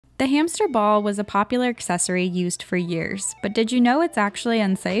The hamster ball was a popular accessory used for years, but did you know it's actually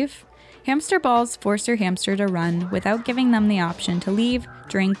unsafe? Hamster balls force your hamster to run without giving them the option to leave,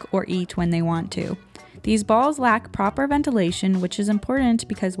 drink, or eat when they want to. These balls lack proper ventilation, which is important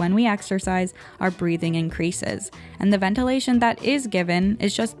because when we exercise, our breathing increases, and the ventilation that is given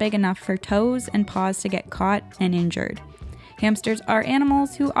is just big enough for toes and paws to get caught and injured. Hamsters are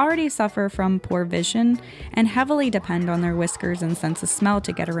animals who already suffer from poor vision and heavily depend on their whiskers and sense of smell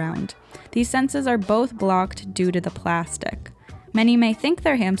to get around. These senses are both blocked due to the plastic. Many may think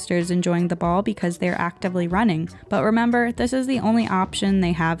their hamster is enjoying the ball because they are actively running, but remember, this is the only option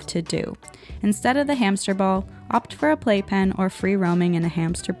they have to do. Instead of the hamster ball, opt for a playpen or free roaming in a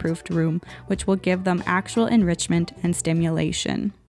hamster-proofed room, which will give them actual enrichment and stimulation.